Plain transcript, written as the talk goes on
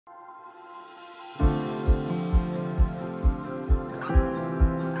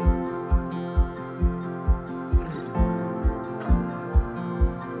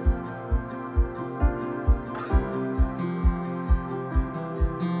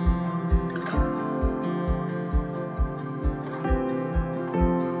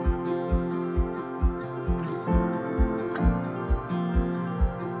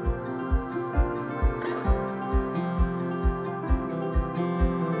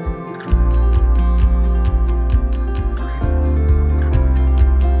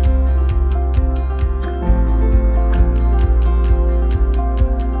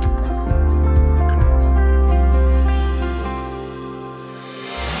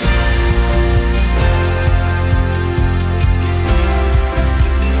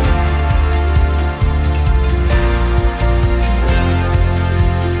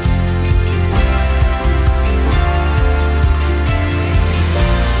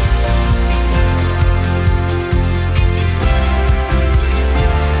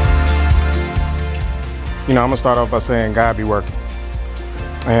I'm gonna start off by saying God be working,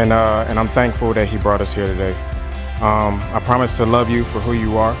 and I'm thankful that He brought us here today. I promise to love you for who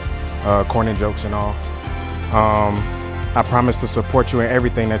you are, corny jokes and all. I promise to support you in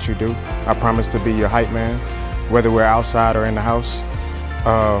everything that you do. I promise to be your hype man, whether we're outside or in the house.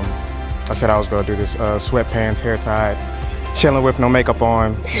 I said I was gonna do this, sweatpants, hair tied, chilling with no makeup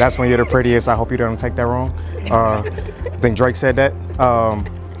on. That's when you're the prettiest. I hope you don't take that wrong. I think Drake said that.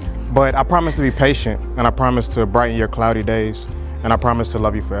 But I promise to be patient, and I promise to brighten your cloudy days, and I promise to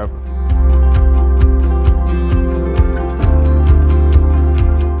love you forever.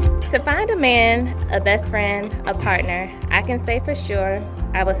 To find a man, a best friend, a partner, I can say for sure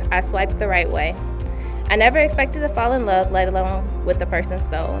I swiped the right way. I never expected to fall in love, let alone with the person's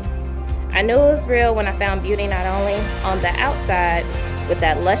soul. I knew it was real when I found beauty not only on the outside with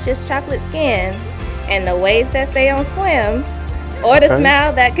that luscious chocolate skin and the waves that stay on swim, or the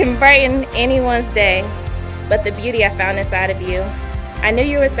smile that can brighten anyone's day, but the beauty I found inside of you. I knew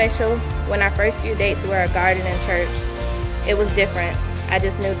you were special when our first few dates were a garden and church. It was different. I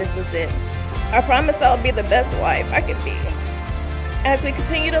just knew this was it. I promise I'll be the best wife I could be as we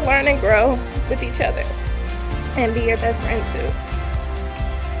continue to learn and grow with each other and be your best friend too.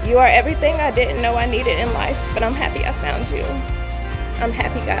 You are everything I didn't know I needed in life, but I'm happy I found you. I'm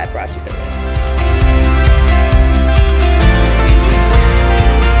happy God brought you to me.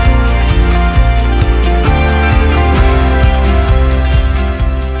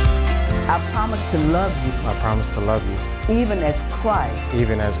 I promise to love you. I promise to love you. Even as Christ.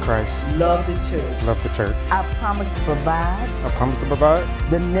 Even as Christ. Love the church. Love the church. I promise to provide. I promise to provide.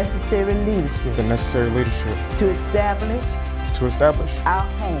 The necessary leadership. The necessary leadership. To establish. To establish. Our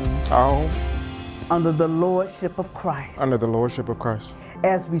home. Our home. Under the lordship of Christ. Under the lordship of Christ.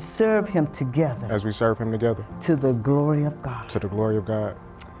 As we serve Him together. As we serve Him together. To the glory of God. To the glory of God.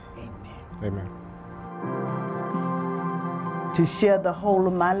 Amen. Amen. To share the whole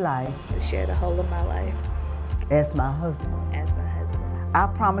of my life. To share the whole of my life. As my husband. As my husband. I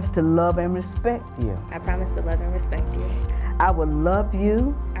promise to love and respect you. I promise to love and respect you. I will love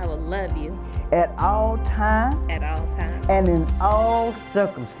you. I will love you. At all times. At all times. And in all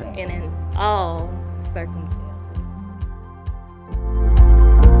circumstances. And in all circumstances.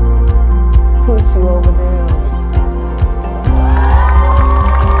 Push you over there.